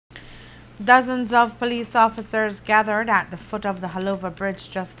Dozens of police officers gathered at the foot of the Hallova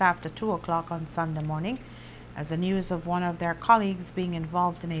Bridge just after 2 o'clock on Sunday morning as the news of one of their colleagues being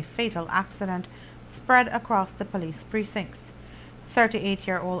involved in a fatal accident spread across the police precincts.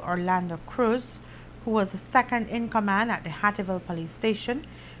 38-year-old Orlando Cruz, who was the second in command at the Hattieville police station,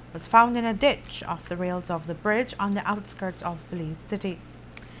 was found in a ditch off the rails of the bridge on the outskirts of Belize City.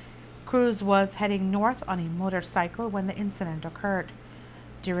 Cruz was heading north on a motorcycle when the incident occurred.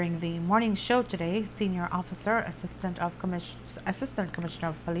 During the morning show today, Senior Officer Assistant Commissioner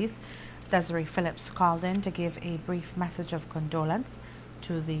of Police Desiree Phillips called in to give a brief message of condolence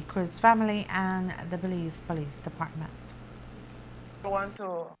to the Cruz family and the Belize Police Department. I want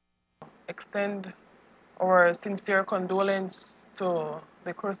to extend our sincere condolence to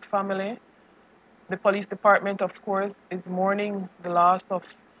the Cruz family. The police department, of course, is mourning the loss of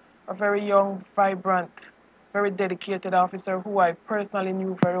a very young, vibrant, very dedicated officer who I personally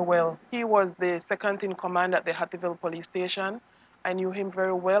knew very well. He was the second in command at the Hattieville police station. I knew him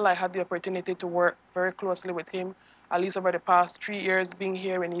very well. I had the opportunity to work very closely with him, at least over the past 3 years being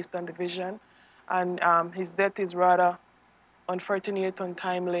here in Eastern Division. And his death is rather unfortunate,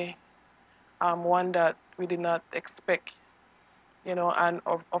 untimely, one that we did not expect. You know, and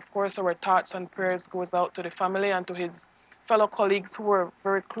of course our thoughts and prayers goes out to the family and to his fellow colleagues who were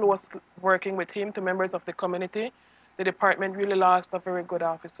very close working with him, to members of the community. The department really lost a very good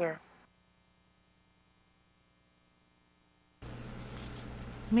officer.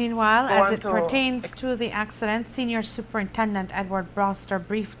 Meanwhile, as it pertains to the accident, Senior Superintendent Edward Broster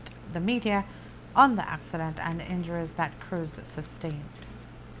briefed the media on the accident and the injuries that Cruz sustained.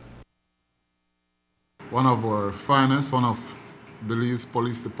 One of our finest, one of Belize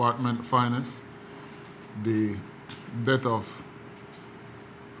Police Department finest, the death of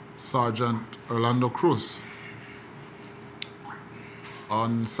Sergeant Orlando Cruz.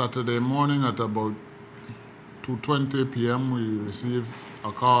 On Saturday morning at about 2:20 p.m. we received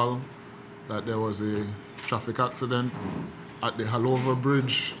a call that there was a traffic accident at the Hallova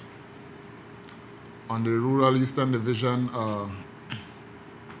Bridge on the Rural Eastern Division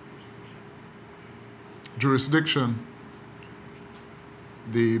jurisdiction.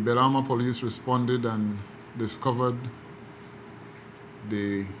 The Belama police responded and discovered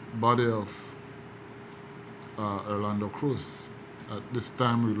the body of Orlando Cruz. At this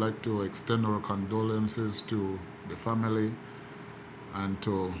time, we'd like to extend our condolences to the family and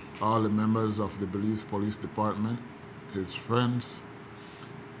to all the members of the Belize Police Department, his friends.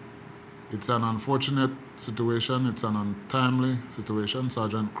 It's an unfortunate situation, it's an untimely situation.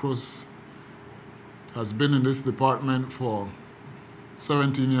 Sergeant Cruz has been in this department for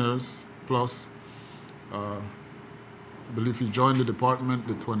 17 years plus. I believe he joined the department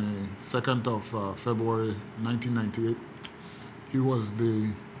the 22nd of February 1998. He was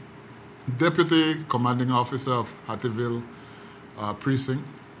the Deputy Commanding Officer of Hattieville Precinct,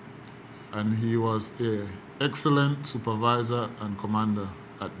 and he was an excellent supervisor and commander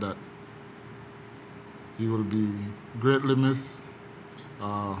at that. He will be greatly missed.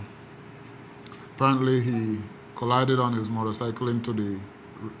 Apparently he collided on his motorcycle into the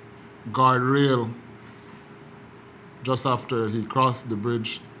guardrail just after he crossed the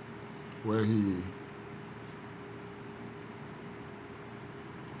bridge, where he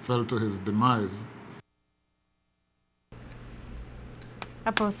fell to his demise.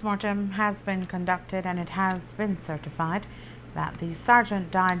 A postmortem has been conducted and it has been certified that the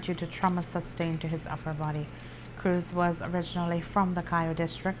sergeant died due to trauma sustained to his upper body. Cruz was originally from the Cayo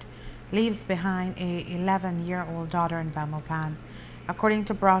district, leaves behind a 11-year-old daughter in Belmopan. According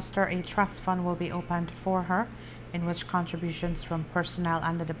to Broster, a trust fund will be opened for her, in which contributions from personnel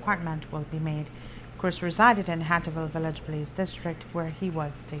and the department will be made. Cruz resided in Hattieville Village Police District, where he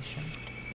was stationed.